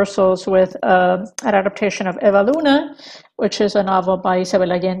in rehearsals with an adaptation of Eva Luna, which is a novel by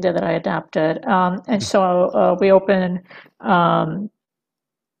Isabel Allende that I adapted. And so we open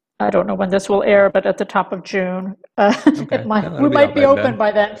I don't know when this will air, but at the top of June, we might be open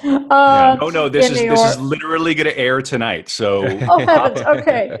by then. No, this is literally going to air tonight. So, oh heavens,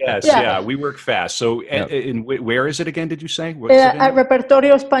 okay, yes, we work fast. So, and where is it again? Did you say? At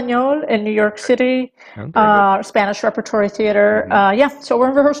Repertorio Español in New York City, Spanish Repertory Theater. So we're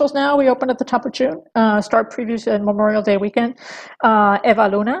in rehearsals now. We open at the top of June. Start previews in Memorial Day weekend. Eva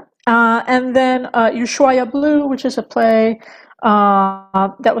Luna, and then Ushuaia Blue, which is a play.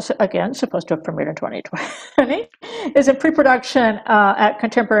 That was, again, supposed to have premiered in 2020, is in pre-production at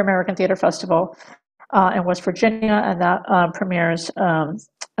Contemporary American Theater Festival in West Virginia, and that premieres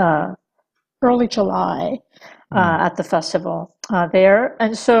early July at the festival there.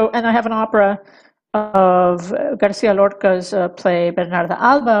 And I have an opera of Garcia Lorca's play Bernarda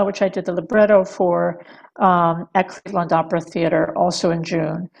Alba, which I did the libretto for at Cleveland Opera Theater, also in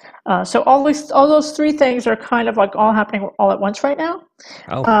June. So all those three things are kind of like all happening all at once right now.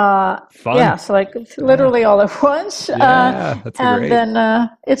 Oh, fun! Yeah, so like literally all at once. That's and great. then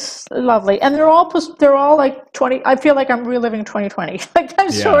it's lovely, and they're all like 20. I feel like I'm reliving 2020. Like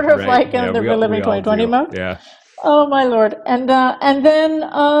I'm sort of like in the reliving 2020 mode. Yeah. Oh my Lord! And then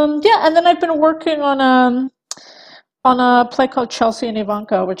I've been working on a play called Chelsea and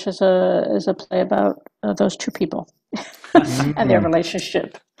Ivanka, which is a play about those two people and their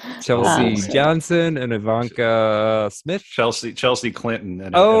relationship. Chelsea Johnson and Ivanka Smith. Chelsea Clinton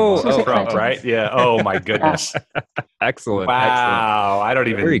and Trump, Clinton. Right? Yeah. Oh my goodness. Excellent. Wow. Excellent. I don't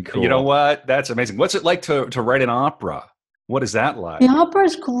even. Very cool. You know what? That's amazing. What's it like to write an opera? What is that like? The opera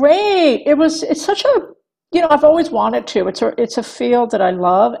is great. It's such a. I've always wanted to. It's a field that I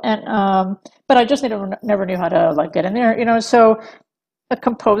love, and but I just never knew how to like get in there. So a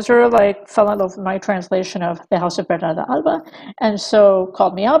composer like fell in love with my translation of The House of Bernarda Alba, and so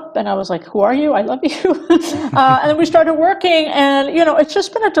called me up, and I was like, "Who are you? I love you." And then we started working, and it's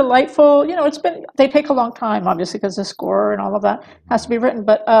just been a delightful. They take a long time, obviously, because the score and all of that has to be written,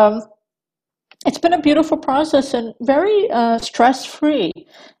 but it's been a beautiful process and very stress-free,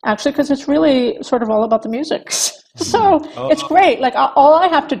 actually, because it's really sort of all about the music. So it's great. Like all I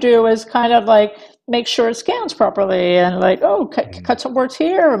have to do is kind of like make sure it scans properly and like, cut some words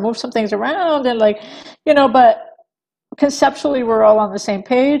here or move some things around and like, but conceptually we're all on the same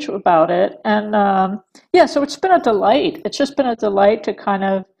page about it. And so it's been a delight. It's just been a delight to kind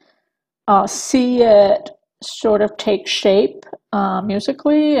of see it sort of take shape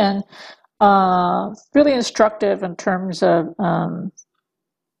musically and really instructive in terms of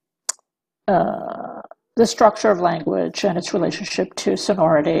the structure of language and its relationship to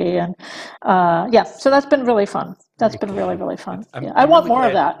sonority. And so that's been really fun. That's been really, really fun. I want more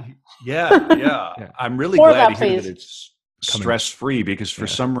of that. Yeah. I'm really glad to hear that it's stress-free because for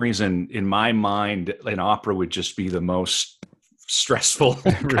some reason in my mind, an opera would just be the most stressful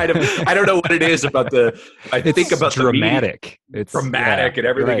kind of. I don't know what it is about think about dramatic. It's dramatic and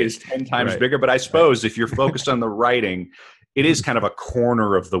everything is 10 times bigger. But I suppose if you're focused on the writing, it is kind of a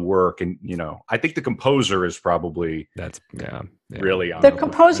corner of the work. And I think the composer is probably really on the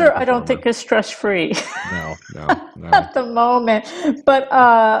composer. I don't think is stress free. No. At the moment, but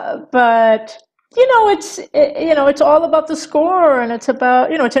it's all about the score, and it's about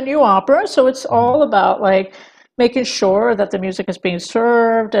it's a new opera, so it's all about like making sure that the music is being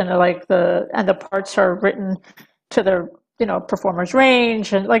served and like the parts are written to the performer's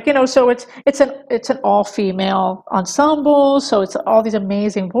range and like so it's an all-female ensemble, so it's all these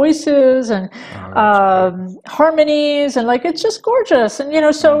amazing voices and harmonies and like it's just gorgeous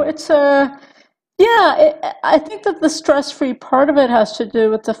and so it's I think that the stress-free part of it has to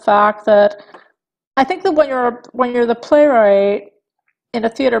do with the fact that I think that when you're the playwright in a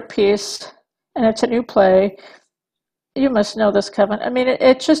theater piece and it's a new play. You must know this, Kevin. I mean,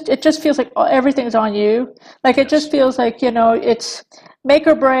 it just feels like everything's on you. Like it just feels like it's make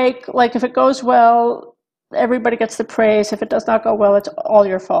or break. Like if it goes well, everybody gets the praise. If it does not go well, it's all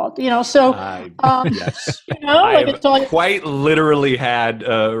your fault. So yes, I quite literally had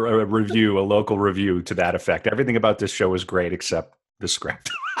a local review to that effect. Everything about this show is great except the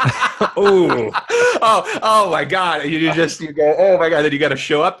script. oh my God! You go, oh my God! Then you got to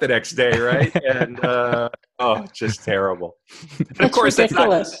show up the next day, right? And it's just terrible. And of course,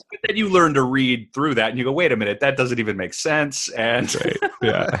 ridiculous. That's not. But then you learn to read through that, and you go, wait a minute, that doesn't even make sense. And so,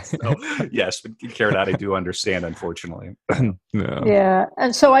 yes, but Karen, I do understand, unfortunately. Yeah,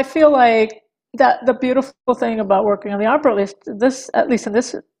 and so I feel like that the beautiful thing about working on the opera, at least in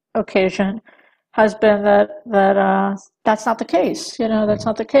this occasion, has been that that's not the case. That's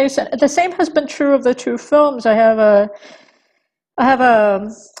not the case. And the same has been true of the two films. I have a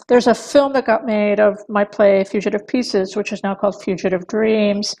there's a film that got made of my play Fugitive Pieces, which is now called Fugitive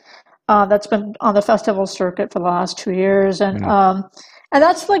Dreams. That's been on the festival circuit for the last 2 years, and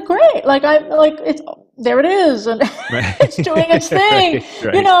that's like great. Like it's there it is, and right. It's doing its thing,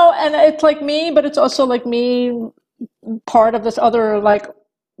 right. You know. And it's like me, but it's also like me, part of this other like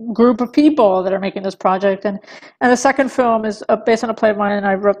group of people that are making this project. And the second film is based on a play of mine, and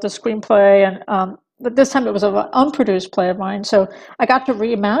I wrote the screenplay, and but this time it was an unproduced play of mine. So I got to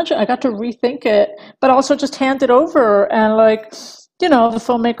reimagine, I got to rethink it, but also just hand it over. And like, you know, the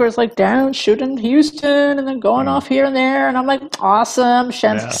filmmaker is like down shooting Houston and then going off here and there. And I'm like, awesome,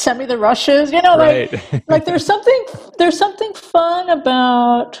 send me the rushes, you know, right. like there's something fun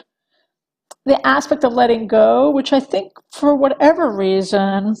about the aspect of letting go, which I think for whatever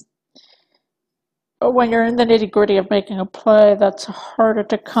reason, when you're in the nitty gritty of making a play, that's harder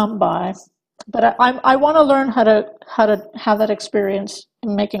to come by. But I want to learn how to have that experience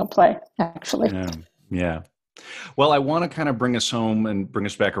in making a play, actually. Yeah. Well, I want to kind of bring us home and bring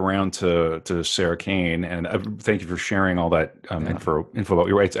us back around to Sarah Kane, and thank you for sharing all that info about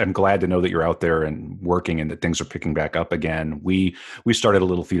your rights. I'm glad to know that you're out there and working, and that things are picking back up again. We started a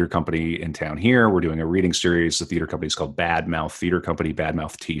little theater company in town here. We're doing a reading series. The theater company is called Badmouth Theater Company,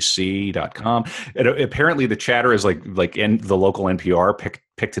 badmouthtc.com. And apparently the chatter is like the local NPR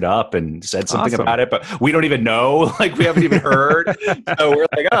picked it up and said something about it, but we don't even know. Like, we haven't even heard. So we're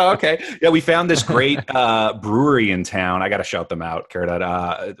like, oh, okay. Yeah, we found this great brewery in town. I got to shout them out,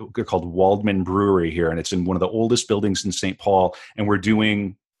 Caridad. They're called Waldman Brewery here, and it's in one of the oldest buildings in St. Paul. And we're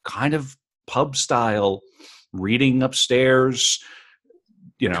doing kind of pub style reading upstairs,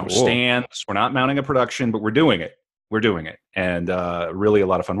 you know, cool. Stands. We're not mounting a production, but we're doing it. And really a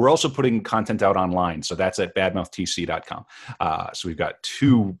lot of fun. We're also putting content out online. So that's at badmouthtc.com. So we've got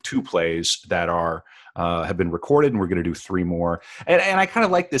two plays that have been recorded, and we're going to do 3 more. And I kind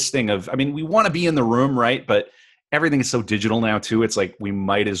of like this thing of, I mean, we want to be in the room, right? But everything is so digital now too. It's like, we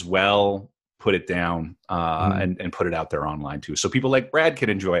might as well put it down and put it out there online too. So people like Brad can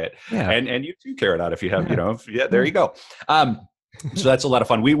enjoy it. Yeah. And you too, Caridad, if you have, there you go. So that's a lot of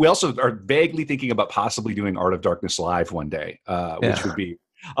fun. We also are vaguely thinking about possibly doing Art of Darkness live one day, which would be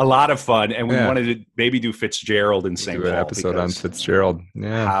a lot of fun. And we wanted to maybe do Fitzgerald in St. Paul. An episode on Fitzgerald.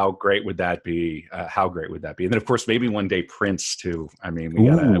 Yeah. How great would that be? And then, of course, maybe one day Prince too. I mean, we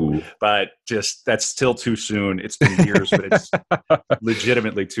gotta, but just that's still too soon. It's been years, but it's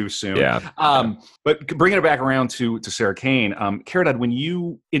legitimately too soon. Yeah. But bringing it back around to Sarah Kane, Caridad, when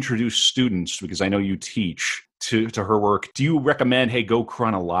you introduce students, because I know you teach, to her work, do you recommend, hey, go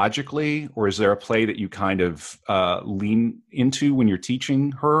chronologically, or is there a play that you kind of lean into when you're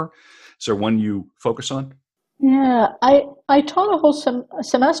teaching her? Is there one you focus on? Yeah, I taught a whole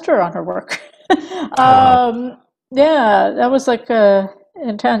semester on her work. Yeah, that was like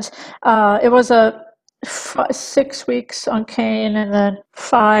intense. It was 6 weeks on Kane and then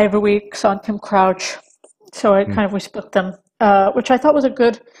 5 weeks on Kim Crouch. So we split them, which I thought was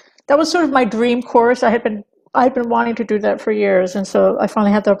that was sort of my dream course. I'd been wanting to do that for years, and so I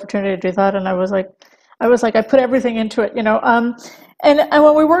finally had the opportunity to do that. And I was like, I put everything into it, you know. And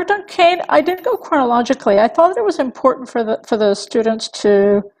when we worked on Kane, I didn't go chronologically. I thought it was important for the students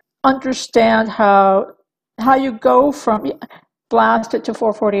to understand how you go from Blasted to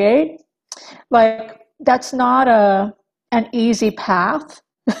 448. Like, that's not an easy path,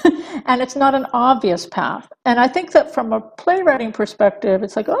 and it's not an obvious path. And I think that from a playwriting perspective,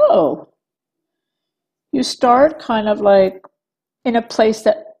 it's like, oh, you start kind of like in a place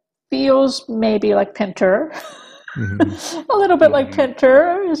that feels maybe like Pinter, a little bit like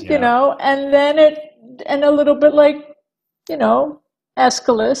Pinter, you know, and then and a little bit like, you know,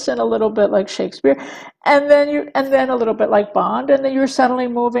 Aeschylus, and a little bit like Shakespeare, and then a little bit like Bond, and then you're suddenly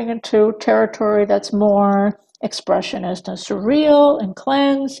moving into territory that's more expressionist and surreal and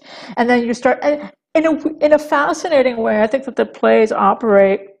cleansed, and then you start in a fascinating way. I think that the plays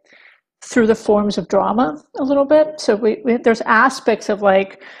operate through the forms of drama a little bit. So there's aspects of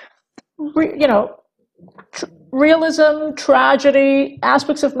like, you know, realism, tragedy,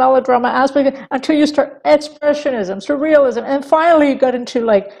 aspects of melodrama, until you start expressionism, surrealism, and finally you get into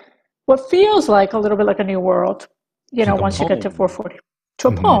like what feels like a little bit like a new world, you know, once you get to 440. To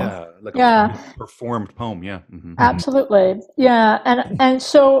a poem. Yeah, like a performed poem, yeah. Mm-hmm. Absolutely. Yeah. And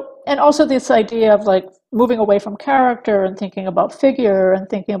also this idea of like moving away from character and thinking about figure and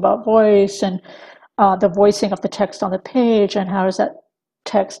thinking about voice and the voicing of the text on the page, and how does that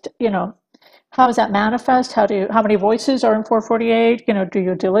text, you know, how does that manifest? How many voices are in 448? You know, do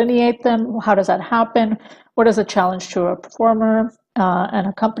you delineate them? How does that happen? What is the challenge to a performer and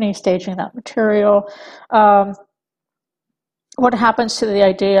a company staging that material? what happens to the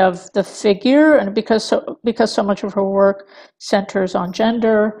idea of the figure, and because so much of her work centers on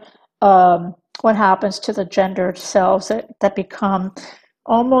gender, what happens to the gendered selves that become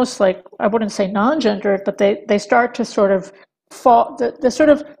almost like, I wouldn't say non-gendered, but they start to sort of fall, the sort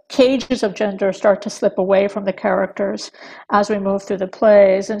of cages of gender start to slip away from the characters as we move through the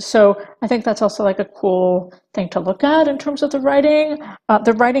plays. And so I think that's also like a cool thing to look at in terms of the writing.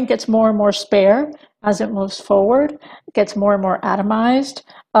 The writing gets more and more spare as it moves forward. It gets more and more atomized.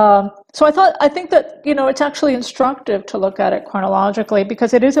 So I think that, it's actually instructive to look at it chronologically,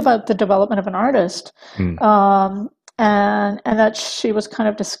 because it is about the development of an artist. And that she was kind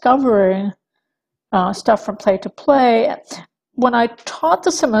of discovering stuff from play to play. When I taught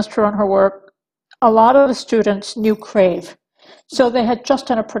the semester on her work, a lot of the students knew Crave. So they had just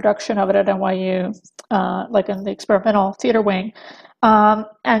done a production of it at NYU, like in the experimental theater wing.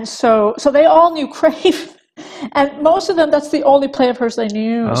 And so they all knew Crave. And most of them, that's the only play of hers they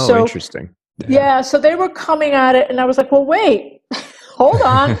knew. Oh, so, interesting. Yeah, so they were coming at it, and I was like, well, wait, hold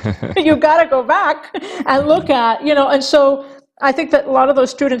on. You got to go back and look at, and so I think that a lot of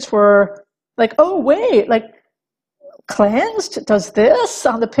those students were like, oh, wait, like, Cleansed does this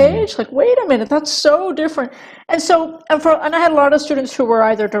on the page? Like, wait a minute, that's so different. And so, and I had a lot of students who were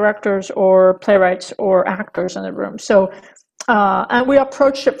either directors or playwrights or actors in the room. So, and we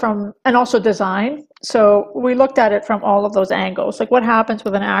approached it and also design. So we looked at it from all of those angles. Like, what happens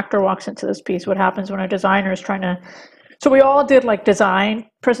when an actor walks into this piece? What happens when a designer is trying to... So we all did like design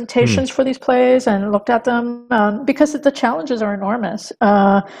presentations for these plays and looked at them because the challenges are enormous.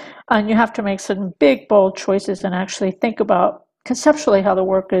 And you have to make some big, bold choices and actually think about conceptually how the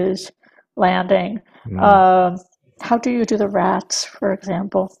work is landing. How do you do the rats, for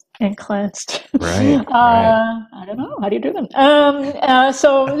example, in Cleansed? Right. I don't know. How do you do them?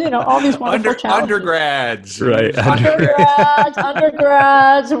 So, all these wonderful challenges. Undergrads. Right.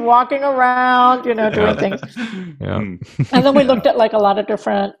 Undergrads, walking around, doing things. Yeah. And then we looked at like a lot of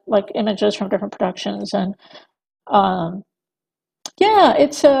different like images from different productions. And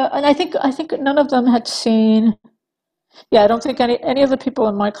it's and I think none of them had seen, I don't think any of the people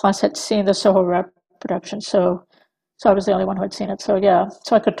in my class had seen the Soho Rep production. So I was the only one who had seen it. So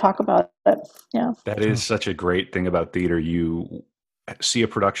so I could talk about it. Yeah. That is such a great thing about theater. You see a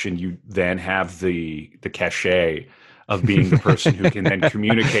production, you then have the cachet of being the person who can then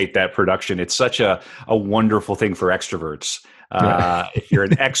communicate that production. It's such a wonderful thing for extroverts. If you're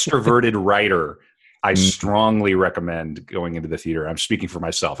an extroverted writer, I strongly recommend going into the theater. I'm speaking for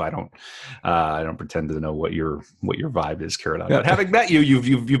myself. I don't pretend to know what your vibe is, Caroline. But having met you,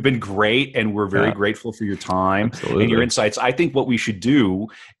 you've been great, and we're very grateful for your time and your insights. I think what we should do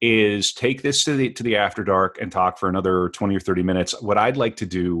is take this to the After Dark and talk for another 20 or 30 minutes. What I'd like to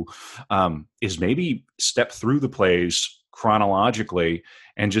do is maybe step through the plays chronologically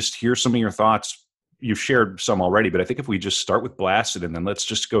and just hear some of your thoughts. You've shared some already, but I think if we just start with Blasted and then let's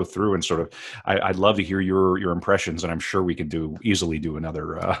just go through and sort of, I'd love to hear your impressions, and I'm sure we can easily do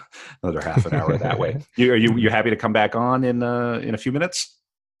another half an hour that way. Are you happy to come back on in a few minutes?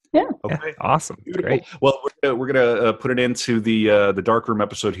 Yeah. Okay. Yeah, awesome. Beautiful. Great. Well, we're gonna put it into the Dark Room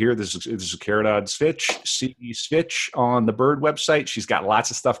episode here. This is Caridad Svich, C. Svich on the Bird website. She's got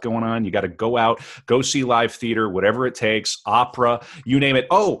lots of stuff going on. You got to go out, go see live theater, whatever it takes, opera, you name it.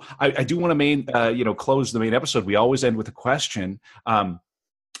 Oh, I do want to close the main episode. We always end with a question, and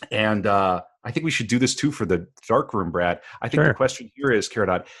I think we should do this too for the Dark Room, Brad. I think the question here is,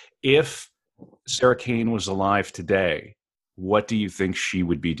 Caridad, if Sarah Kane was alive today, what do you think she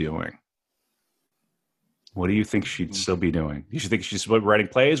would be doing? What do you think she'd still be doing? Do you think she's still writing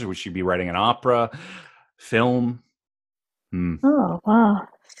plays, or would she be writing an opera, film? Oh, wow.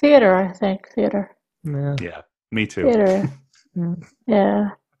 Theater, I think. Theater. Yeah, me too. Theater. Yeah.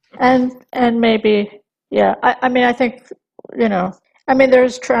 And maybe, I mean, I think,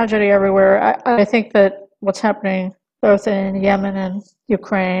 there's tragedy everywhere. I think that what's happening both in Yemen and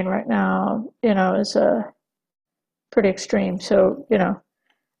Ukraine right now, is pretty extreme. So,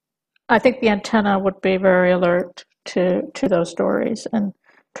 I think the antenna would be very alert to those stories and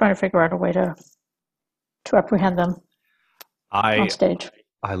trying to figure out a way to apprehend them on stage.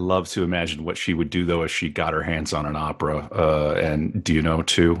 I love to imagine what she would do, though, if she got her hands on an opera. And do you know,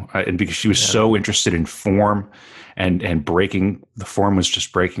 too? And because she was so interested in form and breaking, the form was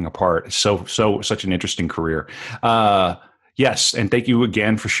just breaking apart. Such an interesting career. Yes, and thank you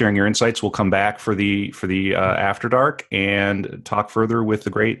again for sharing your insights. We'll come back for the After Dark and talk further with the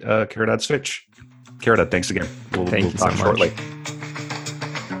great Caridad Svich. Caridad, thanks again. We'll talk shortly.